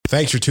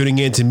Thanks for tuning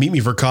in to Meet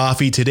Me for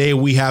Coffee. Today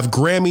we have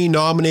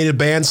Grammy-nominated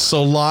band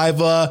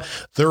Saliva.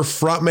 Their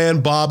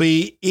frontman,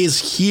 Bobby,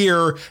 is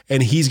here,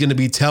 and he's going to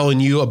be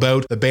telling you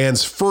about the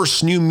band's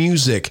first new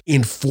music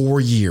in 4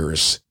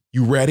 years.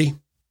 You ready?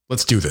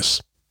 Let's do this.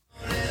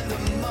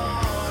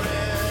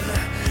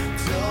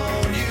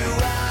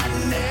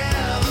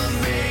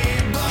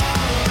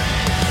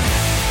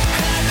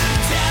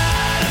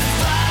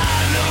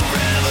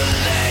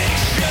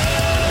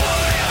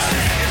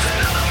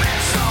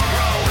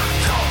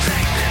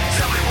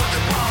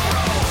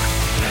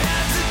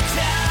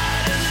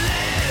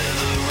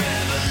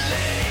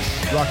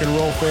 Rock and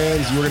roll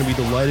fans, you're going to be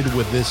delighted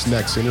with this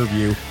next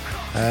interview.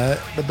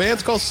 The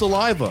band's called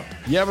Saliva.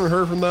 You haven't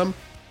heard from them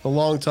in a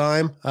long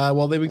time.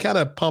 Well, they've been kind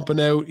of pumping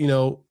out,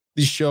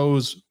 these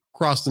shows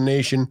across the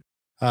nation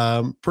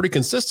pretty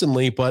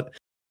consistently, but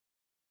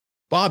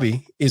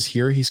Bobby is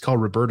here. He's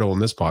called Roberto on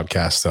this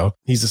podcast, though.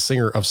 He's the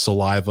singer of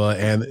Saliva,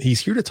 and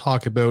he's here to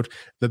talk about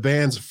the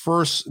band's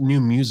first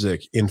new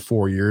music in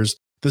 4 years.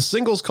 The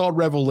single's called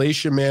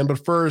Revelation, man.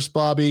 But first,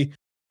 Bobby,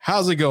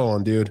 how's it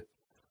going, dude?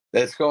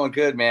 It's going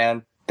good,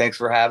 man. Thanks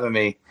for having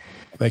me.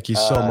 Thank you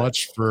so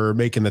much for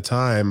making the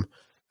time.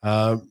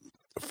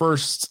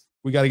 First,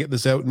 we got to get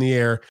this out in the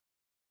air.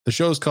 The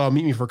show's called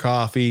Meet Me for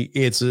Coffee.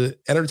 It's an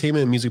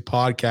entertainment and music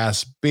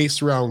podcast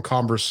based around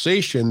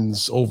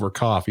conversations over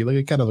coffee, like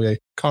a kind of a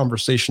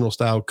conversational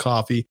style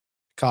coffee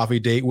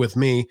date with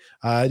me.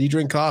 Do you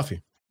drink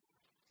coffee?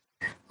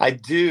 I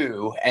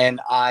do, and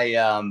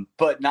I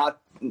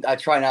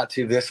try not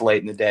to this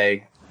late in the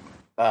day.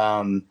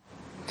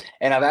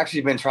 And I've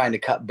actually been trying to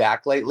cut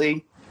back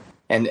lately,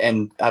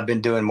 and I've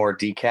been doing more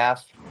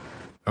decaf.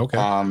 Okay.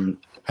 How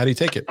do you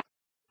take it?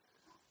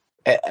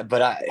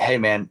 But hey,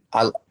 man,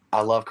 I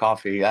love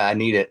coffee. I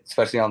need it,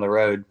 especially on the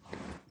road.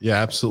 Yeah,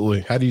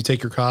 absolutely. How do you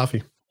take your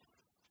coffee?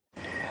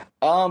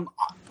 I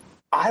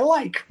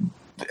like,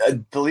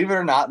 believe it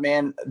or not,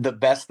 man, the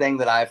best thing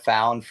that I've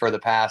found for the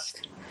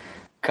past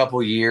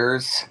couple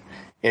years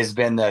has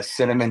been the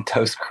Cinnamon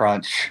Toast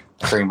Crunch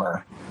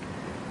creamer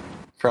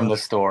from the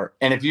store.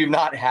 And if you've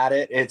not had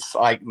it, it's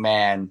like,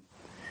 man,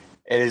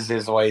 it is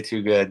just way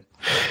too good.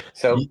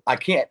 So I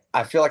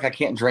feel like I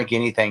can't drink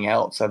anything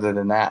else other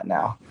than that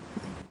now.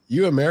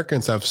 You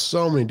Americans have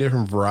so many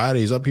different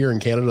varieties. Up here in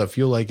Canada, I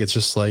feel like it's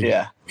just like,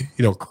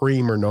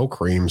 cream or no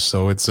cream.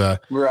 So it's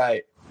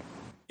right.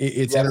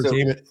 It's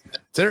entertainment.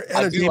 It's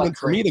entertainment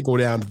for me to go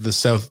down to the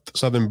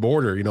southern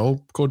border,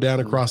 go down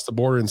across the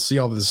border and see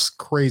all this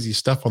crazy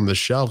stuff on the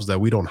shelves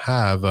that we don't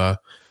have.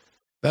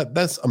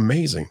 That's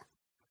amazing.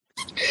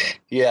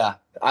 Yeah,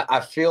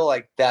 I feel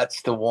like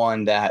that's the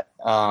one that,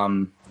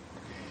 and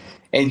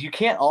you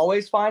can't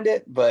always find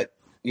it, but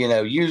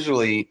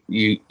usually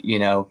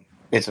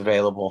it's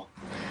available.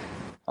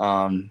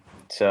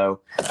 So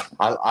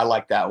I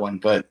like that one,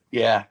 but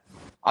yeah,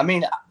 I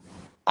mean,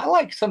 I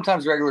like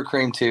sometimes regular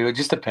cream too. It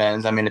just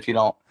depends. I mean, if you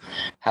don't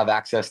have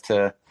access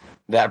to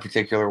that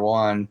particular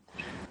one,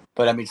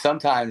 but I mean,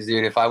 sometimes,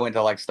 dude, if I went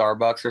to like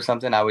Starbucks or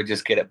something, I would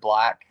just get it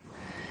black.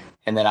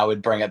 And then I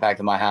would bring it back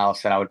to my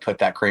house and I would put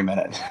that cream in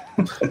it.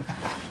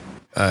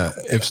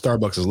 If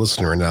Starbucks is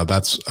listening right now,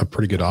 that's a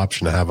pretty good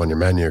option to have on your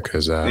menu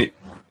because my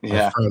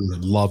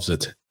friend loves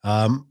it.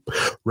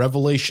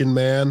 Revelation,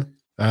 man,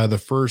 the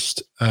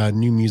first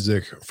new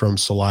music from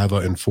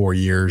Saliva in 4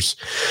 years.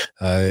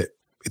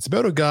 It's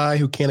about a guy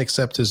who can't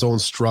accept his own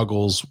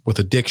struggles with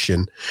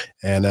addiction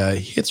and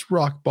he hits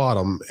rock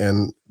bottom,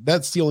 and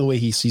that's the only way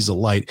he sees the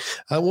light.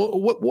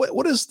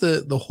 What is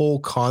the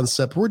whole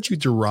concept? Where'd you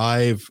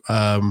derive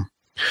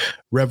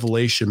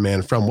Revelation,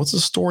 man, from? What's the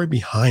story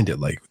behind it?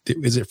 Like,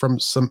 is it from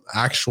some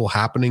actual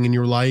happening in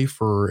your life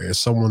or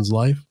someone's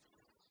life?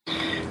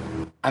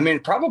 I mean,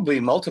 probably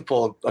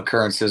multiple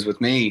occurrences with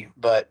me,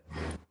 but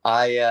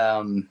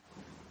I,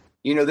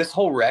 this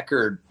whole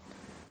record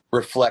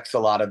reflects a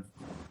lot of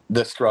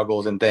the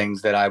struggles and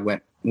things that I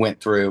went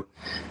through.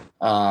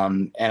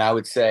 And I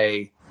would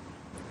say,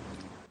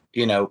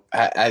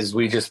 as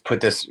we just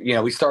put this,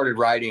 we started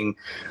writing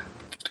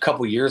a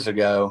couple years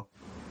ago,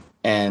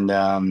 and,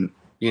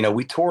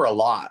 we tour a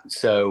lot.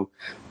 So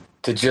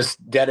to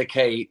just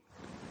dedicate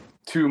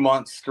 2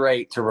 months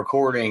straight to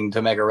recording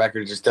to make a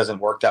record just doesn't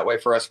work that way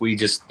for us. We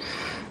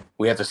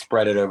have to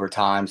spread it over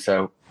time.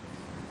 So,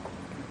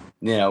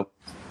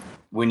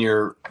 when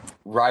you're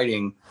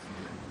writing,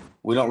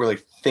 we don't really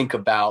think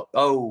about,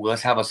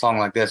 let's have a song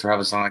like this or have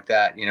a song like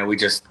that. We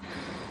just,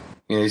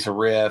 it's a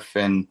riff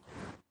and,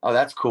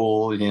 that's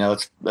cool.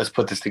 Let's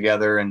put this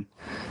together. And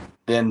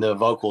then the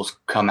vocals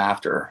come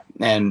after.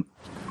 And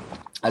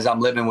as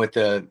I'm living with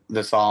the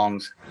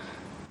songs,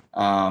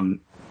 I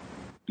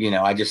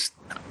just,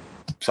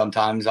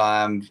 sometimes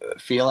I'm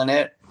feeling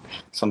it.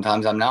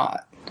 Sometimes I'm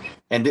not.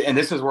 And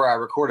this is where I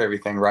record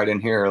everything, right in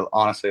here.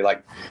 Honestly,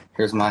 like,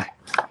 here's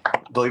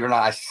believe it or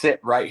not, I sit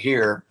right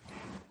here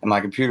and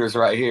my computer's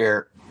right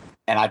here,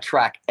 and I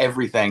track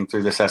everything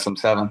through this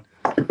SM7.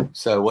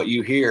 So what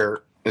you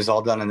hear is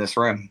all done in this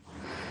room.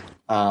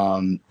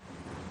 And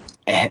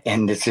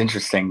it's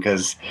interesting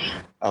because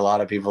a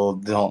lot of people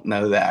don't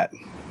know that.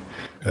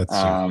 That's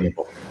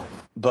incredible.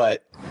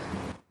 But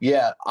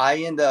yeah, I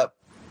end up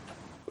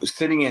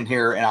sitting in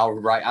here and I'll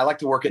write. I like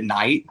to work at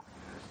night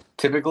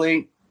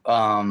typically.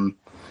 But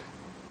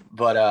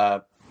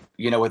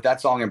with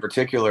that song in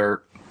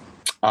particular,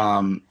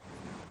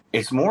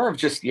 it's more of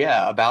just,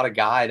 about a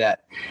guy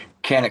that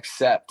can't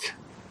accept,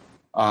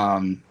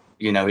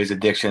 his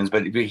addictions,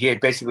 but he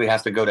basically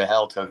has to go to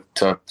hell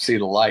to see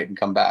the light and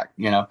come back,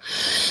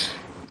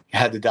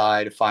 had to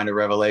die to find a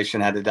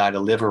revelation, had to die to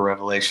live a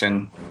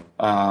revelation,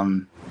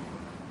 and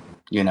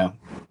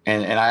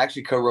I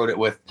actually co-wrote it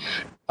with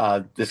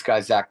this guy,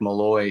 Zach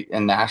Malloy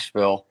in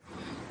Nashville,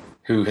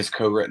 who has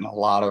co-written a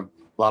lot of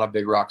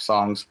big rock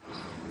songs.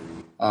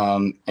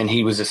 And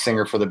he was a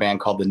singer for the band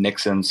called the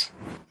Nixons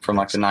from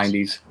like the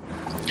 90s.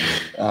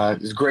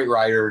 He's a great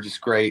writer,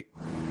 just great.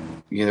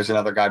 There's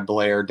another guy,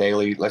 Blair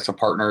Daly, that's a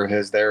partner of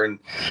his there in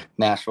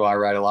Nashville I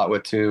write a lot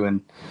with too.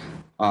 And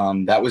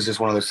that was just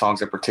one of those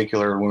songs in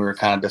particular when we were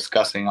kind of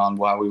discussing on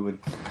what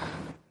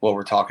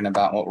we're talking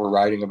about, what we're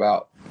writing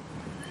about.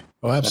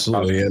 Oh,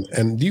 absolutely.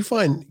 And do you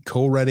find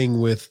co-writing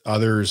with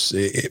others,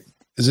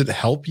 does it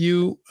help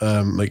you?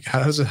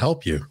 How does it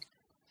help you?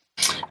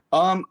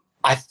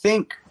 I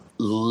think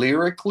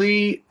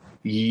lyrically,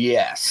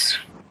 yes,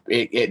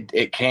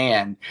 it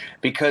can,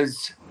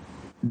 because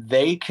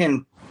they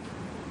can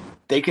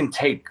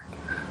take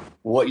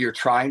what you're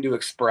trying to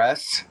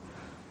express.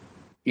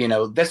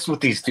 That's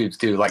what these dudes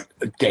do, like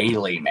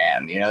daily,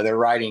 man. They're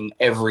writing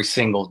every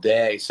single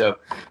day. So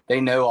they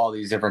know all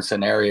these different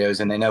scenarios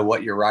and they know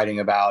what you're writing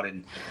about,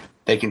 and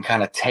they can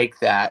kind of take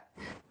that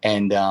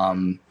and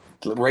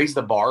raise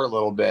the bar a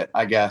little bit,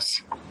 I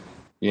guess,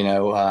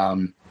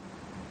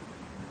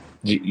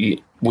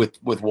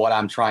 with what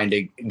I'm trying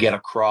to get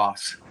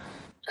across.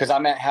 Because I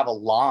might have a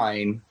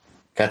line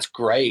that's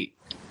great,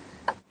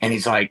 and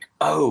he's like,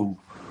 "Oh,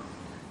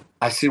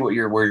 I see where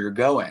you're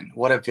going.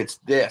 What if it's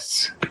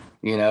this?"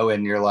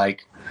 And you're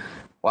like,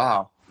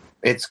 "Wow,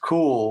 it's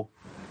cool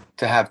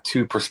to have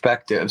two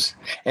perspectives."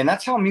 And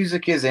that's how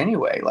music is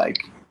anyway.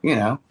 Like,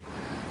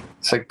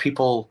 it's like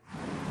people,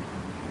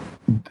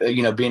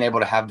 being able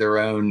to have their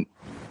own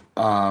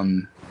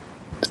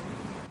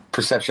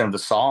perception of the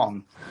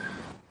song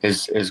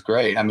is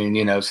great. I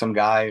mean, some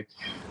guy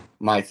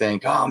might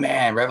think, "Oh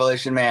man,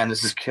 Revelation, man,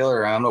 this is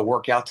killer. I'm gonna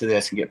work out to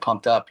this and get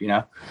pumped up,"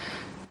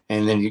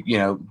 and then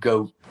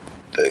go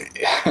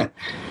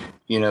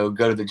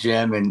go to the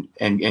gym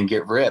and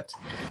get ripped.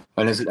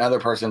 And there's another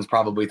person's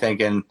probably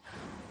thinking,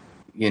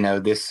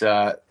 this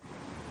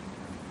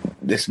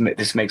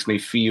makes me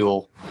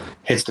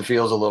hits the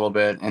feels a little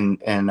bit,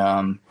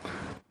 and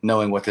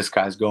knowing what this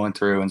guy's going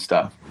through and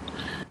stuff.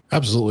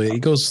 Absolutely.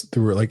 It goes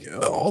through like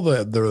all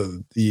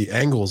the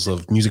angles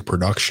of music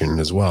production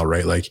as well,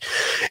 right? Like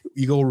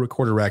you go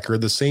record a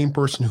record, the same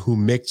person who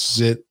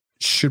mixes it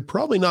should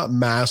probably not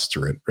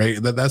master it, right?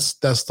 That's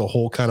the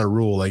whole kind of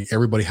rule. Like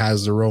everybody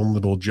has their own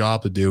little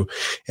job to do.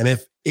 And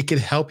if it could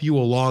help you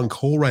along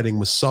co-writing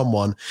with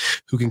someone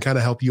who can kind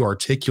of help you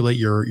articulate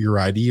your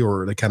idea,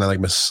 or to kind of like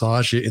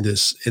massage it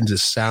into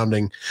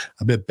sounding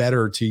a bit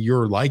better to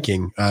your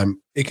liking,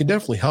 it can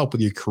definitely help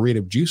with your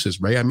creative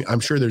juices, right? I mean, I'm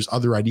sure there's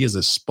other ideas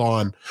that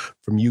spawn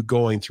from you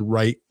going to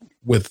write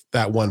with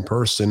that one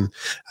person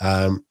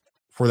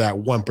for that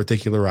one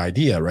particular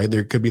idea, right?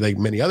 There could be like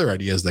many other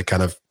ideas that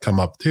kind of come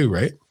up too,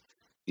 right?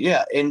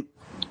 Yeah, and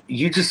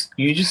you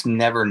just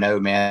never know,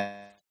 man.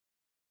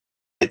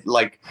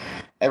 Like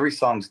every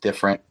song's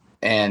different,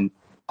 and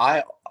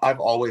I've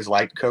always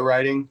liked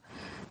co-writing.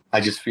 I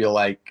just feel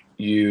like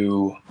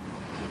you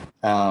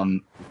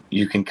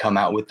can come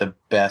out with the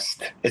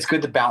best. It's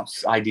good to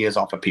bounce ideas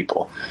off of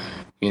people,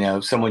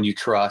 someone you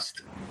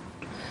trust.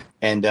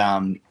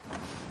 And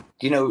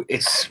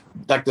it's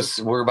like this,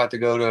 we're about to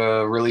go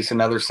to release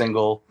another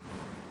single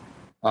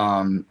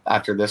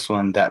after this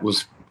one that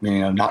was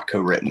not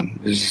co-written.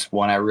 It's just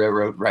one I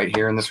wrote right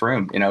here in this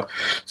room,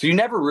 so you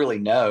never really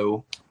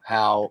know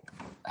how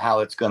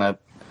it's gonna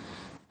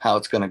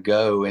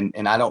go,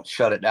 and I don't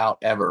shut it out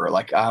ever.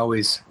 Like I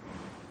always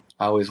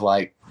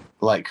like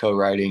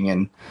co-writing,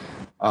 and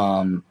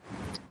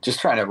just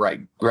trying to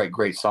write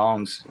great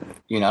songs.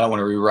 I don't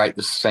want to rewrite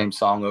the same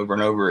song over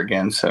and over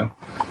again. So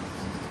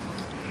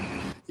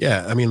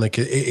yeah, I mean, like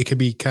it could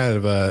be kind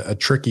of a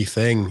tricky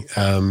thing.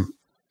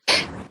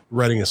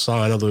 Writing a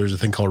song, I know there's a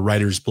thing called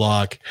writer's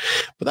block,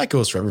 but that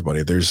goes for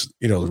everybody. There's,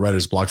 the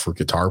writer's block for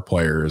guitar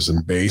players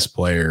and bass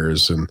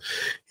players. And,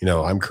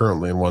 I'm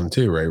currently in one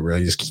too, right? Where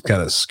I just keep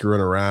kind of screwing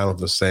around with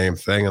the same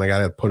thing, and I got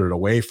to put it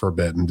away for a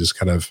bit and just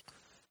kind of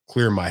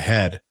clear my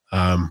head.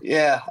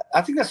 Yeah,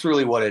 I think that's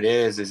really what it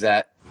is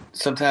that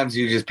sometimes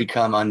you just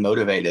become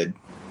unmotivated,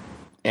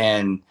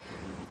 and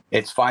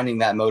it's finding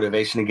that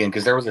motivation again.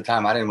 Cause there was a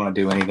time I didn't want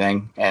to do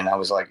anything, and I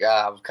was like,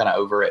 I was kind of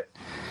over it.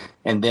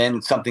 And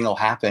then something will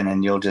happen,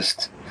 and you'll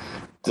just,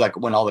 like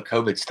when all the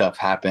COVID stuff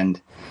happened,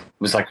 it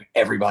was like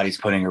everybody's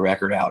putting a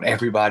record out.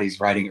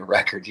 Everybody's writing a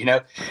record,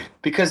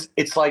 because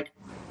it's like,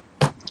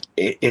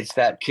 it's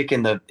that kick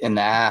in the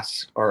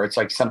ass, or it's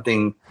like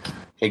something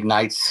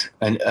ignites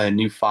a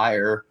new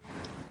fire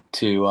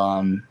to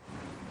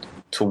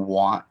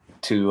want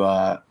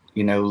to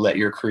let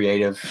your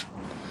creative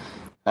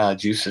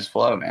juices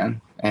flow,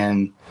 man.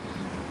 And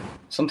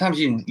sometimes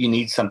you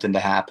need something to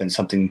happen,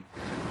 something,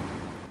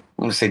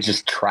 I want to say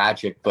just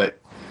tragic, but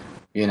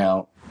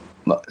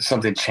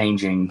something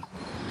changing,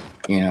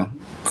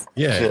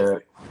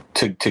 to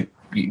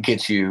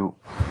get you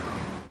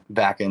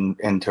back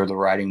into the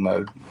writing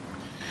mode.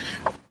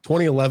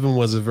 2011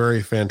 was a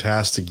very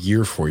fantastic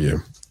year for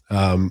you,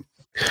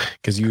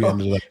 because you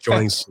ended up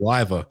joining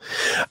Saliva.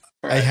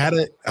 Right.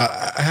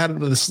 I had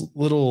this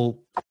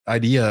little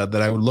idea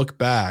that I would look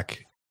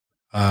back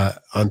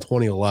on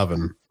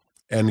 2011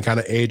 and kind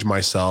of age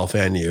myself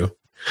and you.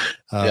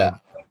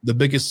 The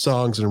biggest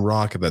songs in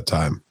rock at that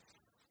time.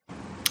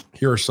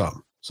 Here are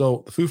some.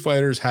 So the Foo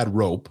Fighters had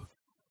Rope.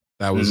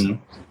 That was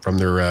from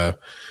their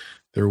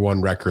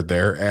one record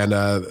there. And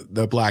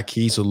the Black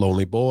Keys, A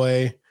Lonely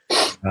Boy.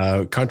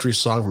 Country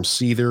song from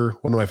Seether.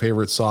 One of my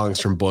favorite songs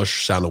from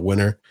Bush, Sound of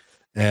Winter.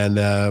 And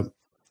the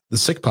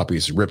Sick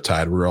Puppies,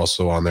 Riptide, were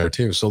also on there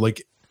too. So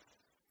like,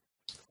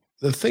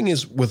 the thing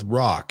is with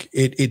rock,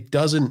 it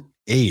doesn't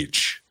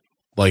age.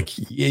 Like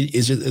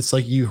it's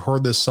like you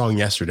heard this song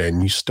yesterday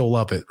and you still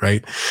love it,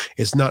 right?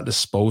 It's not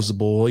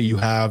disposable. You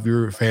have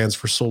your fans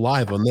for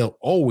Saliva and they'll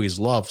always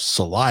love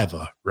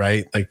Saliva,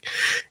 right? Like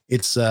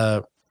it's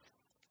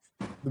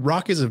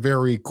rock is a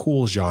very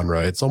cool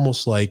genre. It's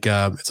almost like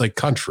it's like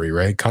country,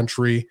 right?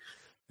 Country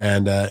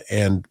and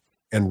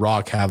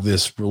rock have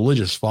this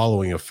religious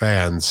following of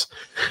fans.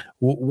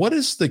 What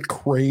is the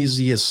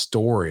craziest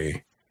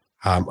story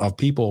of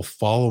people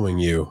following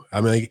you?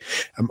 I mean,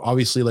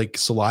 obviously, like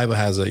Saliva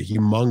has a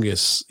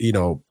humongous,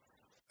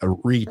 a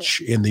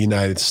reach in the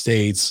United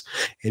States,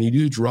 and you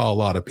do draw a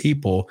lot of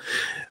people.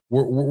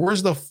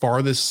 Where's the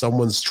farthest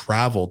someone's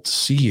traveled to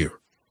see you?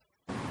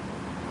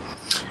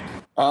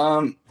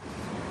 Man,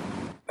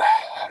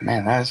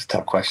 that's a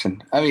tough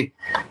question. I mean,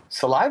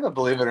 Saliva,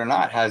 believe it or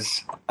not,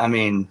 has,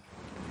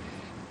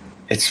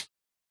 it's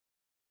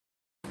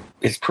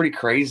pretty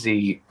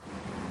crazy.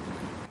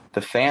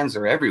 The fans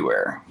are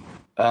everywhere.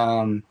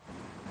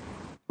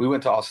 We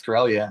went to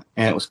Australia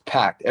and it was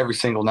packed every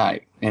single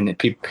night, and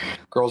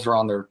girls were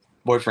on their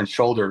boyfriend's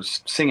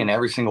shoulders singing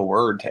every single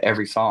word to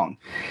every song.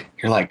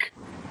 You're like,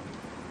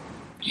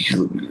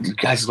 you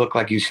guys look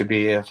like you should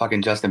be a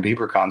fucking Justin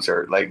Bieber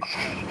concert. Like,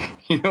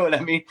 you know what I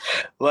mean?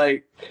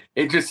 Like,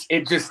 it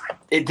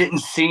didn't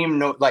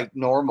seem like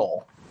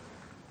normal,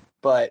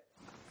 but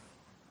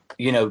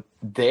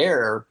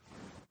there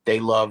they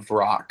love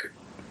rock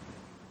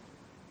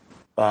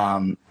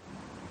a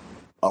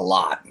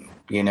lot,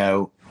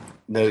 and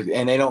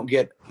they don't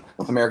get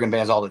American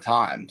bands all the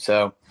time.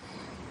 So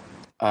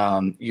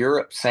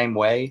Europe, same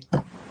way,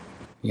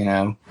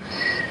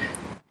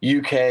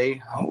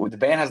 UK, the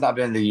band has not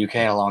been to the UK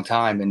in a long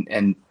time,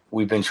 and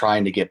we've been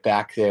trying to get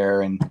back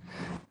there, and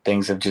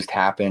things have just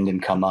happened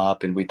and come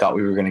up, and we thought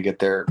we were going to get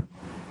there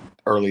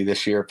early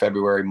this year,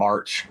 February,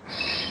 March,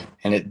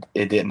 and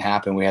it didn't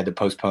happen. We had to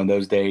postpone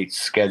those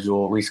dates,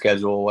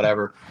 reschedule,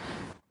 whatever.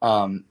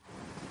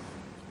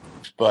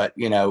 But,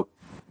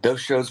 those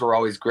shows were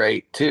always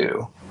great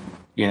too.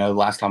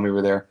 Last time we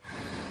were there,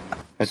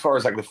 as far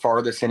as like the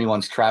farthest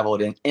anyone's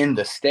traveled in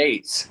the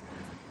States,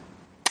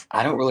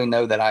 I don't really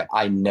know that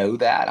I know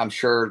that. I'm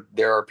sure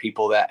there are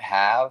people that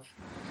have,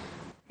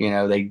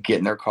 they get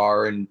in their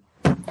car and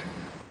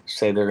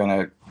say they're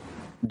going to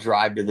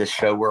drive to this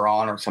show we're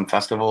on or some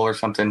festival or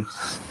something.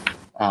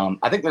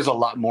 I think there's a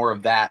lot more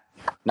of that,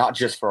 not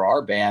just for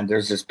our band.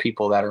 There's just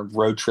people that are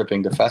road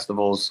tripping to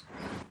festivals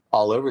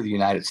all over the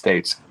United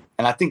States.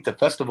 And I think the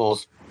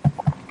festivals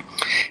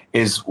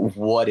is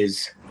what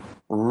is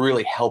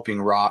really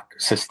helping rock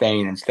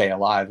sustain and stay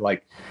alive.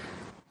 Like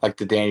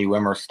the Danny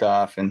Wimmer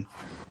stuff and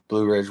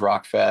Blue Ridge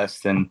Rock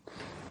Fest and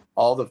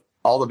all the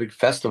big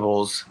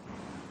festivals,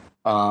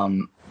 not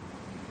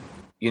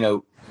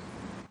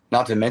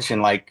to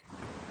mention like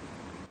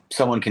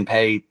someone can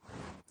pay,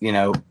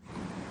 $400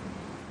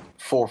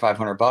 or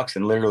 $500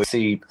 and literally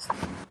see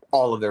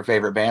all of their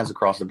favorite bands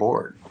across the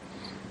board,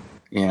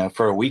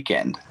 for a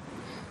weekend.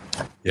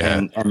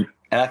 Yeah. And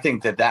I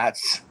think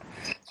that's,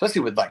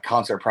 especially with like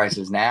concert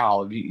prices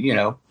now,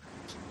 you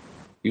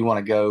want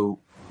to go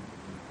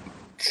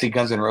see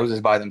Guns N'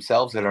 Roses by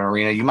themselves at an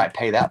arena, you might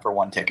pay that for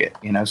one ticket,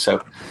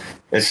 so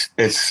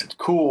it's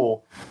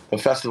cool. The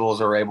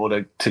festivals are able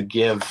to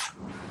give,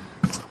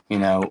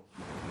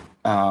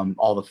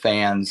 all the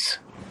fans,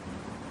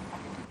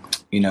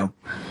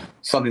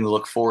 something to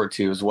look forward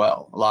to as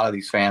well. A lot of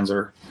these fans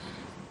are,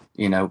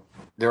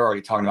 they're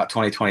already talking about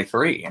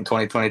 2023, and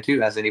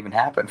 2022 hasn't even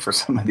happened for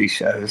some of these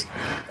shows.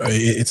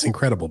 It's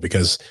incredible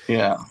because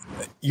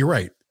you're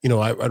right.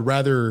 I'd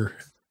rather,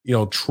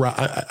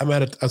 try. I'm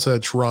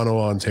outside Toronto,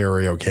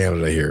 Ontario,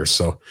 Canada here.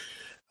 So,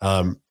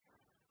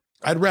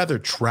 I'd rather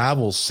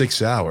travel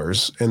 6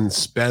 hours and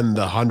spend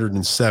the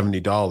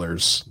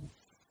 $170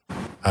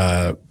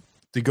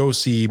 to go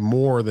see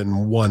more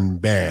than one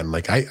band.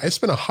 Like I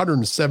spent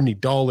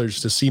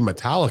 $170 to see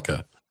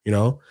Metallica,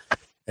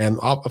 and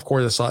of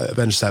course I saw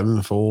Avenged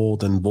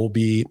Sevenfold and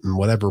Volbeat and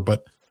whatever,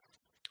 but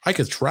I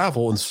could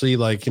travel and see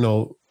like,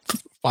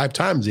 5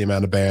 times the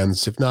amount of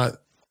bands, if not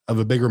of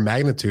a bigger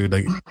magnitude,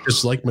 like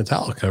just like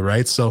Metallica,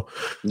 right? So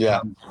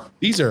Yeah.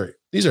 these are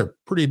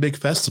pretty big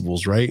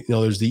festivals, right? You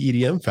know, there's the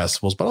EDM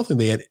festivals, but I don't think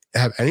they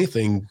have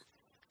anything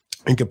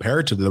in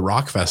compared to the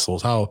rock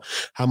festivals, how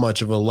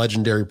much of a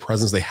legendary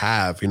presence they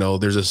have. You know,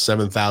 there's a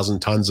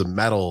 7,000 tons of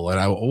metal, and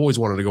I always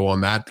wanted to go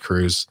on that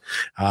cruise.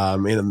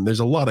 And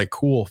there's a lot of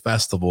cool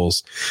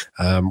festivals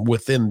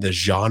within the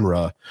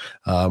genre.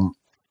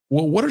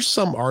 What are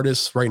some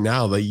artists right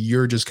now that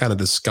you're just kind of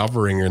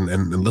discovering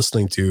and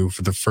listening to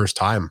for the first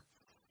time?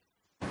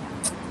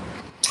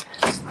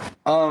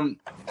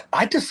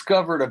 I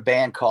discovered a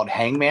band called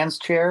Hangman's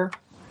Chair.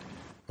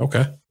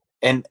 Okay.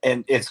 And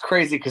it's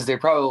crazy because they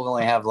probably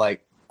only have I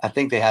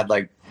think they had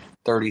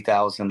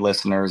 30,000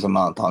 listeners a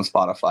month on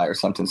Spotify or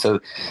something. So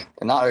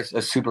they're not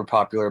a super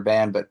popular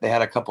band, but they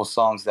had a couple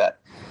songs that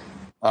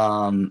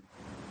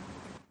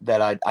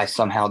that I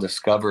somehow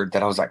discovered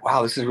that I was like,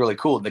 wow, this is really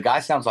cool. The guy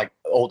sounds like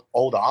old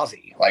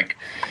Ozzy,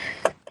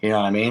 you know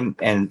what I mean?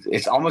 And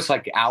it's almost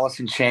like Alice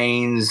in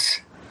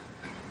Chains,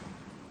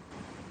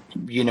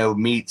 you know,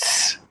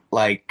 meets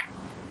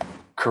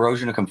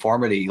Corrosion of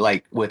Conformity,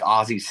 with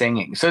Ozzy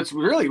singing. So it's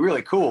really,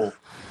 really cool.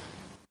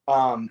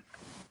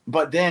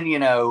 But then, you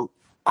know,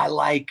 I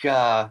like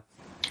a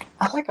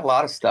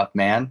lot of stuff,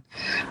 man.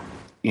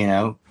 You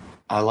know,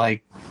 I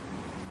like,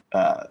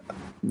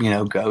 you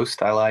know,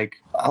 Ghost. I like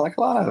a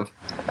lot of,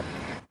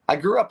 I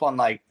grew up on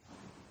a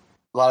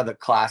lot of the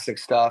classic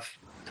stuff,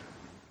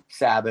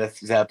 Sabbath,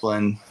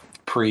 Zeppelin,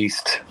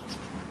 Priest,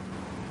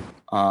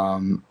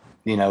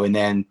 you know, and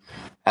then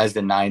as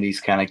the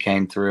 90s kind of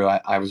came through,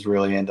 I was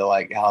really into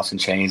Alice in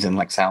Chains and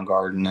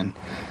Soundgarden and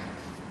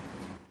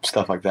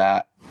stuff like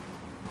that.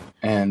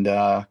 And,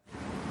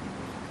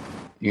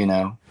 you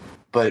know,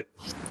 but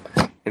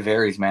it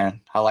varies,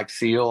 man. I like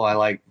Seal. I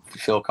like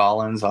Phil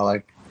Collins. I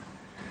like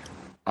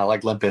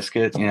Limp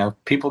Bizkit. You know,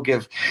 people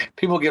give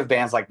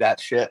bands like that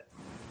shit,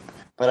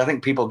 but I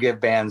think people give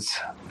bands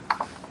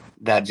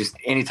that just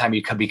anytime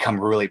you can become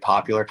really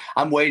popular.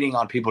 I'm waiting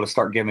on people to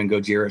start giving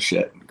Gojira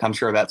shit. I'm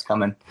sure that's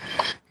coming,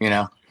 you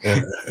know,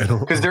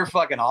 because they're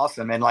fucking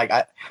awesome. And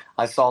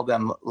I saw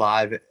them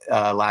live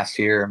last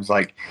year. I was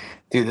like,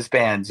 dude, this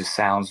band just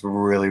sounds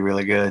really,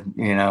 really good.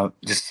 You know,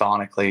 just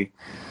sonically,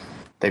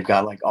 they've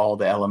got all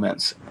the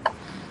elements.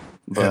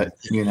 But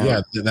you know, yeah,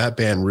 that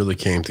band really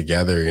came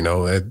together. You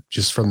know,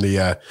 just from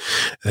their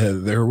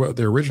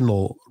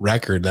original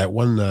record. That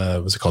one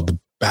was it called? The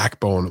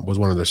Backbone was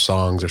one of their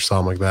songs or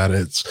something like that.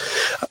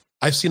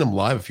 I've seen them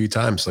live a few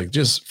times,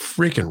 just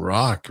freaking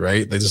rock,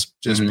 right? They just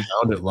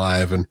pound it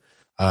live, and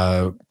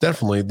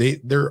definitely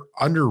they're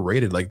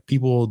underrated.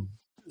 People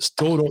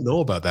still don't know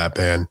about that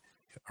band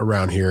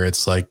around here.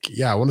 It's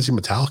yeah, I want to see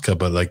Metallica,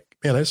 but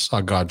man, I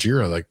saw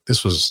Gojira.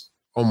 This was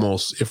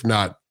almost, if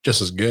not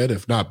just as good,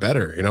 if not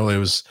better. You know,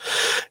 it's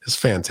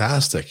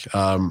fantastic.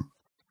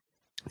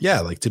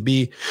 Yeah, to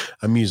be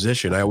a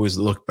musician, I always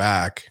look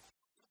back.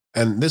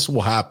 And this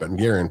will happen,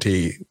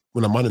 guarantee.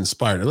 When I'm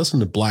uninspired, I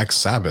listen to Black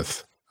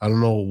Sabbath. I don't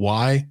know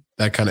why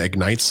that kind of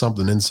ignites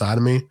something inside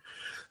of me.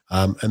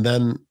 And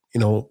then,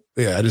 you know,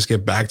 yeah, I just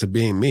get back to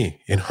being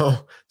me, you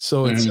know?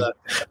 So it's,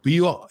 but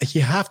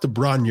you have to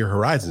broaden your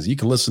horizons. You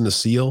can listen to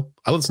Seal.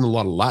 I listen to a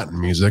lot of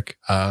Latin music.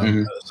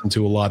 I listen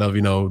to a lot of,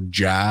 you know,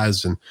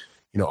 jazz and,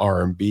 you know,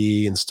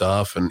 R&B and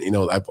stuff. And, you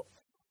know, I've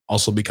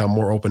also become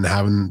more open to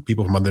having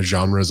people from other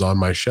genres on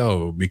my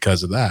show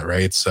because of that,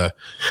 right? It's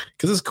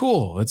because it's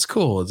cool. It's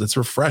cool. It's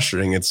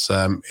refreshing. It's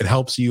it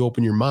helps you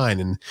open your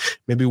mind, and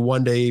maybe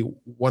one day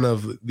one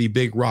of the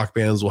big rock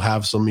bands will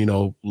have some, you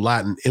know,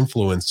 Latin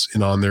influence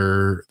on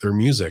their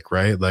music,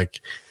 right?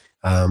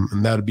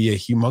 And that would be a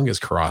humongous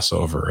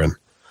crossover.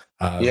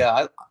 And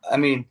yeah, I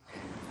mean,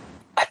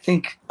 I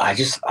think I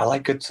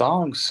like good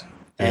songs,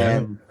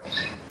 and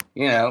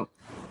you know,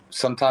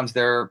 sometimes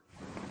they're,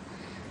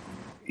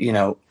 you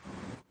know,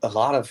 a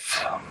lot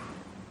of,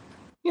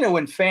 you know,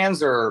 when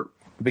fans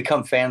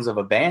become fans of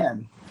a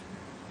band,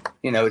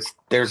 you know,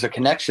 there's a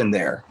connection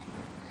there.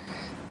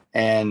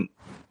 And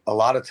a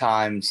lot of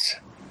times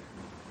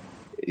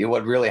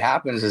what really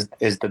happens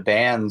is the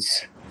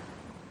bands,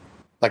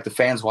 the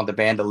fans want the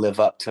band to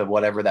live up to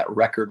whatever that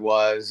record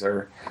was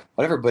or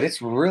whatever, but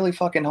it's really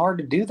fucking hard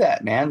to do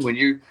that, man.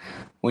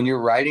 When you're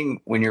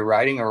writing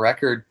a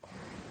record,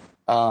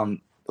 a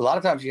lot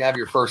of times you have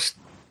your first,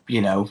 you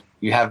know,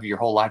 you have your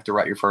whole life to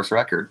write your first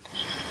record.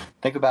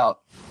 Think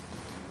about,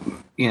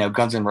 you know,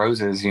 Guns N'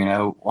 Roses, you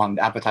know, on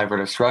Appetite for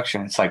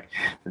Destruction. It's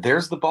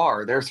there's the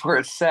bar, there's where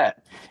it's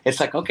set.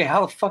 It's okay,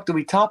 how the fuck do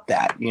we top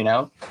that, you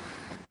know?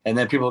 And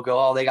then people go,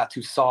 oh, they got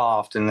too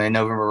soft, and then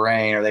November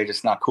Rain, or they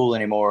just not cool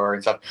anymore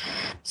and stuff.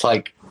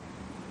 It's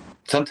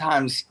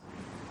sometimes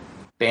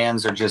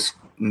bands are just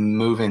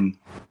moving,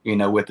 you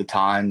know, with the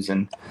times,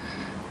 and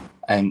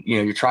you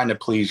know, you're trying to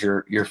please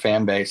your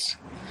fan base.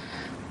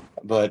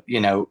 But, you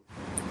know,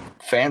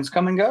 fans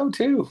come and go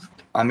too.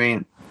 I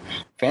mean,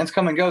 fans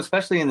come and go,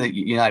 especially in the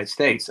United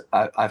States.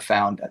 I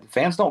found that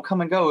fans don't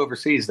come and go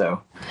overseas,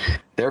 though.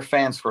 They're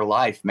fans for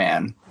life,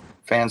 man.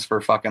 Fans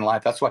for fucking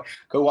life. That's why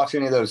go watch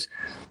any of those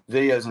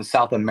videos in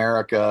South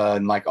America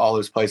and like all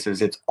those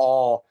places. It's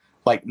all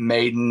like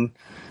Maiden,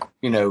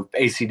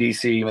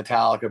 AC/DC,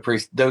 Metallica,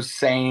 Priest, those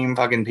same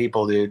fucking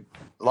people, dude.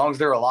 As long as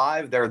they're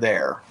alive, they're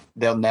there.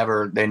 They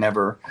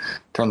never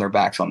turn their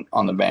backs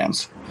on the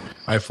bands.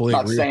 I fully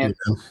agree with you, man.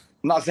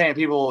 I'm not saying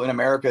people in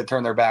America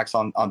turn their backs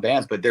on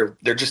bands, but they're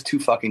just too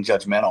fucking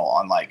judgmental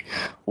on like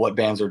what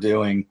bands are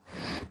doing.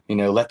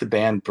 Let the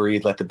band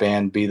breathe, let the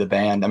band be the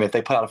band. I mean, if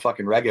they put out a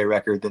fucking reggae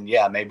record, then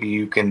yeah, maybe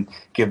you can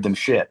give them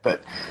shit.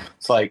 But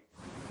it's like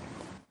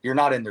you're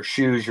not in their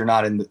shoes, you're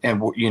not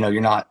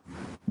you're not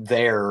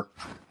there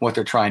what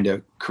they're trying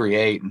to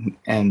create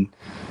and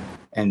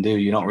do.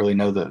 You don't really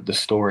know the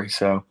story.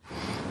 So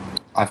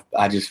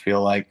I just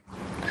feel like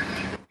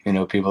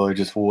people are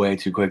just way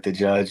too quick to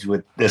judge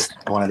with this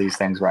one of these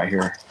things right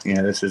here.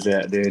 This is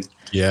it, dude.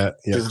 Yeah.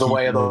 This is the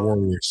way of the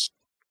Warriors.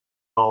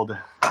 world.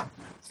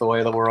 It's the way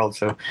of the world.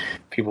 So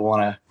people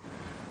want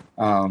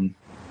to,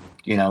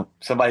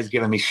 somebody's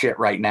giving me shit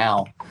right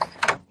now,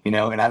 and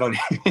I don't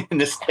in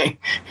this thing,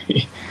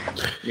 I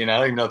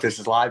don't even know if this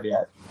is live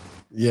yet.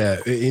 Yeah.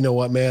 You know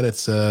what, man?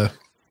 It's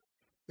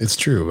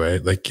true,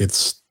 right? Like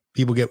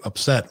people get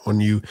upset when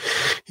you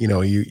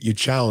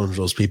challenge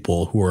those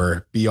people who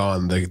are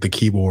beyond the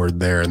keyboard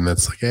there. And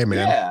that's like, hey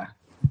man, yeah,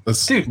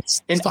 let's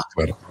talk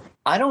about it.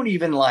 I don't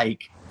even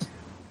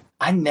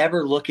I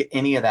never look at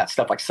any of that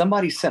stuff. Like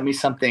somebody sent me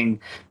something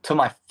to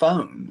my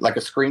phone, like a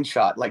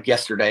screenshot, like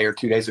yesterday or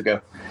 2 days ago.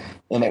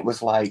 And it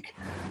was like,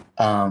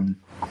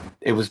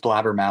 it was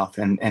Blabbermouth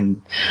and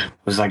it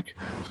was like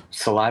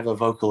Saliva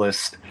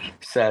vocalist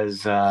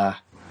says,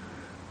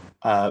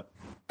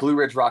 Blue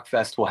Ridge Rock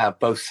Fest will have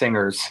both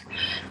singers.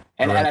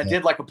 And I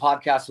did like a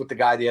podcast with the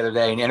guy the other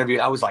day and interviewed.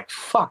 I was like,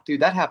 fuck,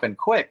 dude, that happened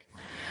quick.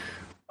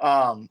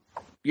 But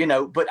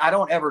I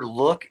don't ever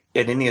look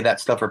at any of that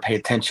stuff or pay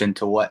attention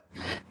to what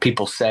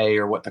people say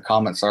or what the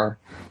comments are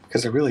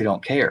because I really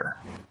don't care.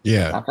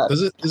 Yeah.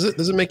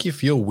 Does it make you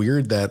feel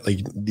weird that like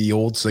the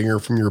old singer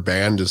from your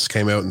band just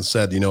came out and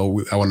said, I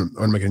want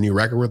to make a new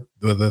record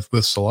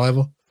with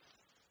Saliva?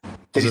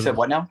 Did he say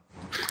what now?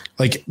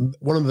 Like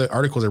one of the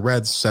articles I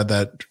read said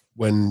that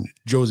when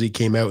Josie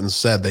came out and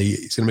said that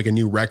he's going to make a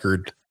new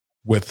record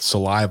with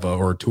Saliva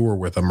or tour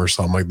with them or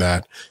something like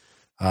that.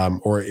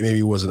 Or maybe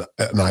it was an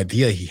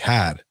idea he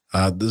had.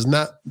 Doesn't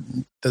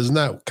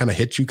that kind of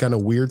hit you kind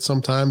of weird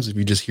sometimes if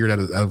you just hear it out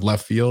of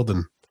left field?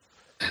 And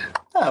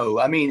no,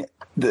 I mean,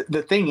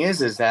 the thing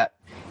is that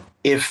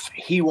if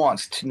he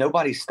wants to,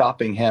 nobody's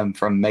stopping him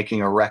from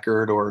making a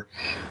record or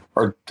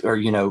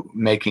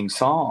making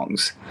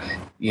songs.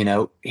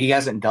 He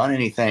hasn't done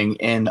anything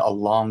in a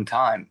long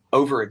time,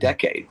 over a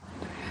decade.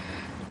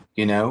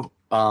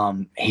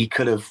 He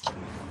could have,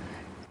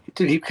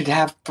 dude, he could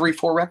have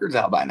 3-4 records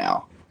out by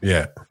now.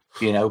 Yeah.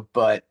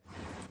 But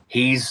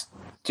he's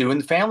doing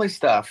the family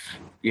stuff.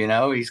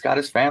 He's got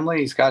his family.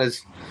 He's got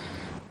his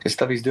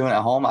stuff he's doing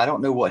at home. I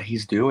don't know what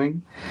he's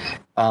doing.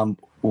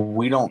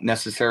 We don't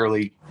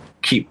necessarily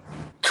keep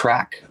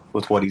track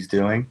with what he's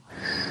doing.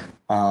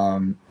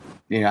 I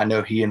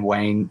know he and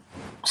Wayne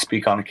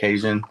speak on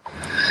occasion.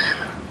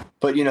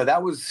 But,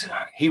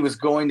 he was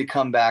going to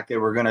come back. They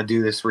were going to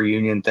do this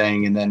reunion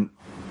thing, and then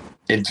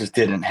it just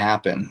didn't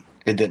happen.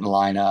 It didn't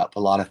line up. A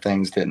lot of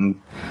things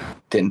didn't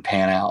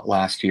pan out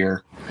last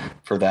year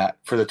for the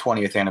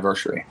 20th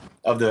anniversary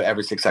of the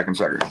Every 6 Seconds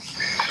record.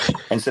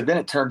 And so then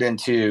it turned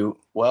into,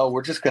 well,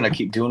 we're just going to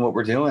keep doing what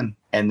we're doing.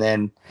 And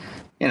then,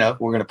 we're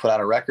going to put out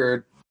a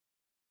record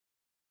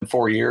in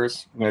 4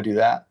 years. We're going to do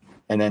that.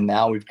 And then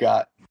now we've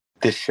got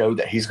this show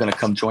that he's going to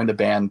come join the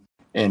band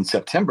in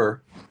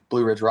September,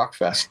 Blue Ridge Rock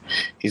Fest.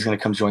 He's going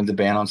to come join the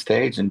band on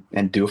stage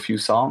and do a few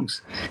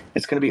songs.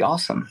 It's going to be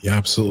awesome. Yeah,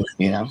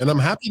 absolutely. And I'm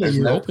happy that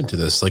you're open to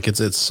this. Like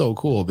it's so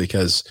cool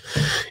because,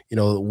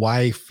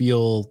 why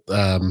feel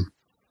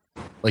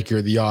like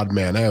you're the odd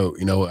man out?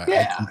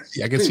 Yeah.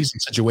 I can see some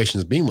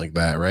situations being like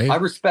that, right? I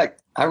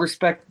respect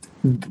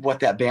what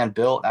that band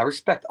built. I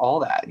respect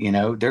all that.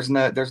 There's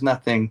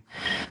nothing,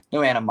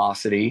 no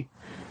animosity.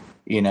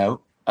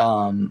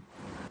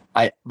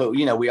 But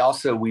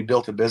we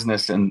built a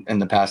business in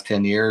the past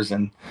 10 years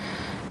and,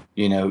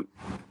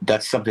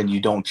 that's something you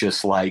don't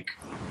just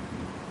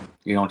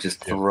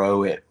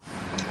throw it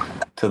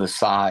to the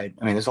side.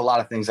 I mean, there's a lot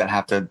of things that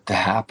have to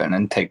happen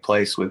and take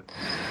place with,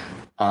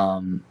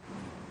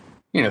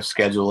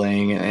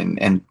 scheduling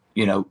and,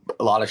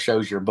 a lot of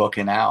shows you're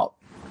booking out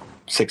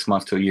 6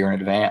 months to a year in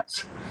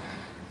advance.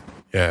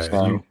 Yeah.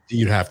 So,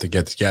 you'd have to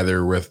get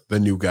together with the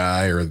new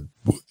guy or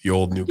the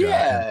old new guy.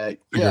 Yeah.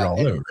 Figure it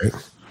all out, right?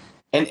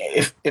 And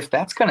if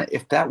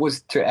that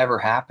was to ever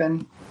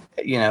happen,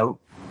 it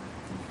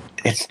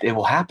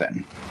will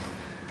happen.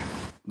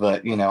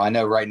 But, I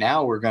know right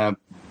now we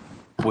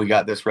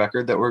got this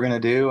record that we're going to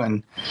do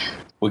and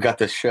we got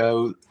this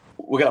show,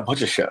 we got a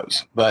bunch of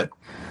shows, but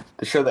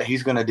the show that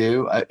he's going to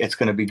do, it's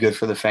going to be good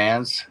for the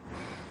fans,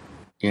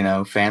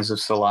 fans of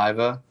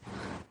Saliva,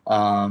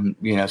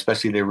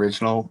 especially the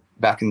original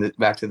back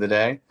to the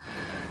day,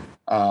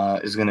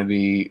 is going to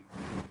be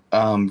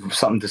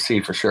something to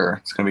see for sure.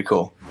 It's gonna be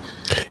cool.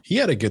 He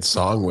had a good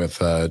song with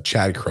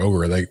Chad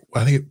Kroeger. Like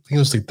I think it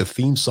was like the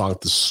theme song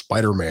to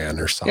Spider-Man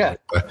or something.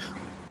 Yeah.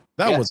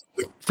 That was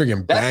a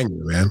freaking banger,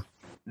 man.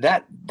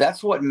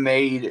 That's what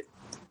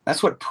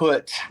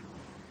put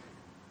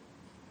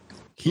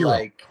Hero.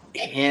 like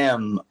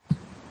him,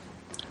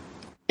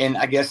 and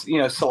I guess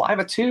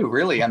Saliva too.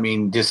 Really, I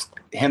mean, just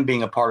him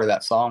being a part of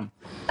that song.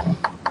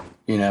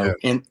 In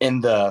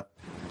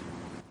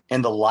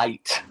the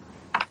light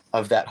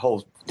of that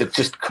whole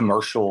just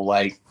commercial,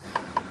 like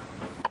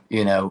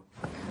that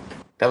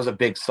was a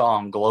big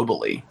song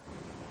globally.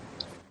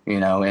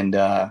 And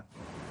I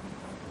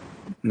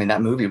mean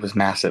that movie was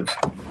massive.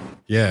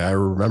 Yeah, I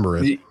remember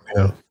it.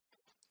 Yeah.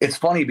 It's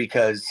funny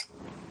because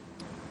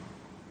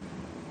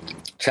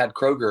Chad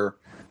Kroeger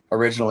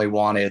originally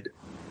wanted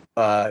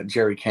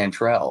Jerry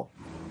Cantrell.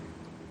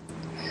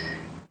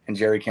 And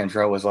Jerry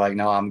Cantrell was like,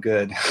 no, I'm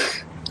good.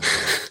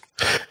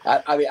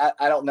 I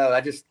don't know.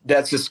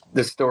 That's just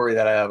the story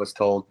that I was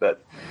told,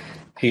 but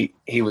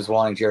he was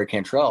wanting Jerry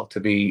Cantrell to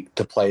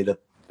play the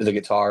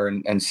guitar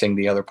and sing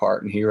the other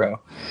part in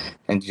Hero.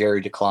 And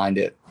Jerry declined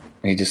it.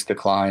 He just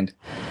declined,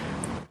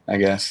 I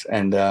guess.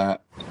 And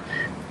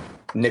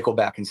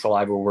Nickelback and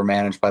Saliva were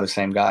managed by the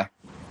same guy.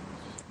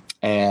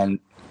 And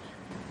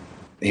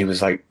he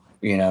was like,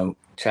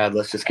 Chad,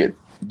 let's just get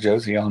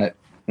Josie on it.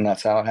 And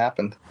that's how it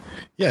happened.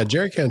 Yeah,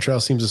 Jerry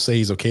Cantrell seems to say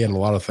he's okay in a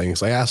lot of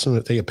things. I asked him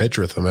to take a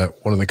picture with him at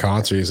one of the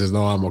concerts. He says,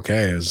 no, I'm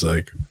okay. It's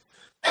like,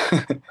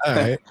 all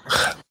right,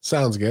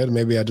 sounds good.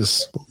 Maybe I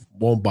just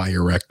won't buy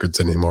your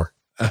records anymore.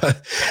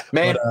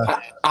 Man,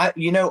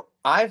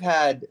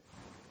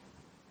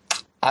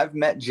 I've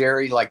met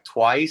Jerry like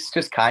twice,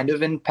 just kind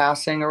of in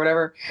passing or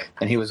whatever.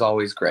 And he was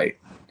always great.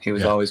 He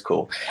was always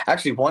cool.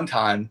 Actually, one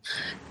time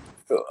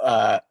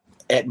at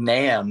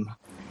NAMM,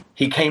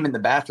 he came in the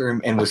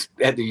bathroom and was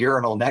at the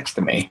urinal next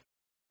to me.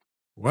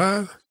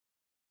 What?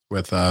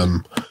 With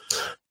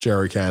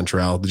Jerry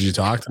Cantrell. Did you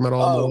talk to him at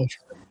all? Oh,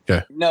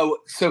 okay. No.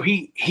 So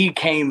he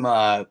came.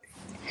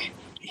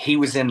 He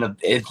was in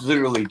it's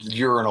literally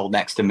urinal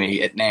next to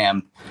me at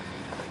NAMM,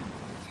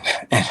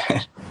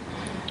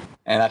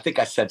 and I think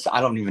I said,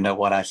 I don't even know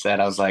what I said.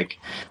 I was like,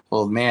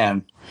 "Well,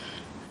 man,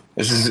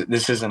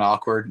 this isn't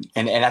awkward,"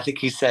 and I think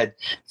he said,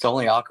 "It's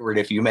only awkward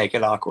if you make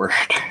it awkward."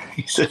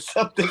 He said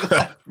something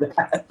like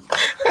that.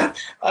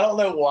 I don't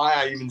know why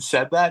I even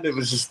said that. It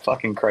was just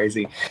fucking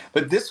crazy.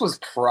 But this was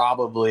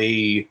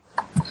probably,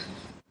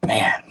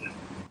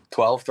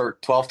 12,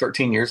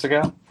 13 years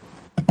ago.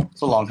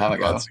 It's a long time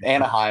ago.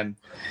 Anaheim,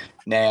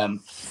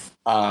 NAMM.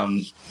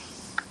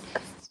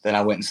 Then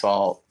I went and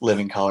saw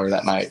Living Color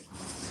that night.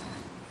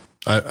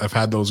 I've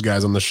had those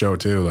guys on the show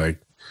too. Like,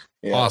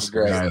 awesome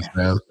great guys,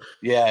 man.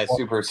 Yeah,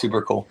 super,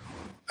 super cool.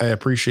 I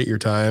appreciate your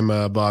time,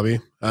 Bobby.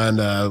 And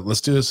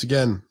let's do this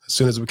again as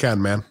soon as we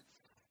can, man.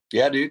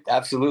 Yeah, dude.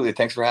 Absolutely.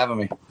 Thanks for having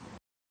me.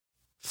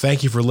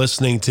 Thank you for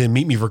listening to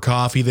Meet Me for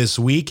Coffee this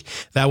week.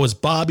 That was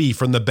Bobby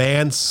from the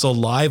band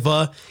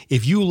Saliva.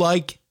 If you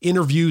like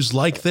interviews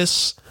like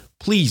this,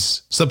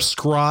 please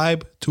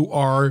subscribe to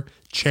our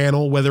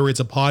channel, whether it's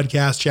a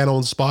podcast channel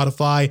on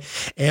Spotify,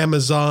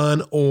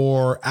 Amazon,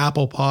 or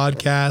Apple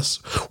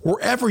Podcasts,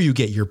 wherever you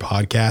get your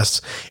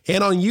podcasts,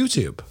 and on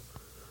YouTube.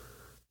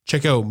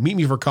 Check out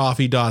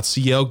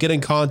meetmeforcoffee.co. Get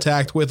in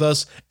contact with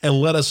us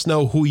and let us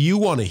know who you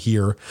want to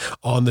hear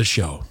on the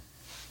show.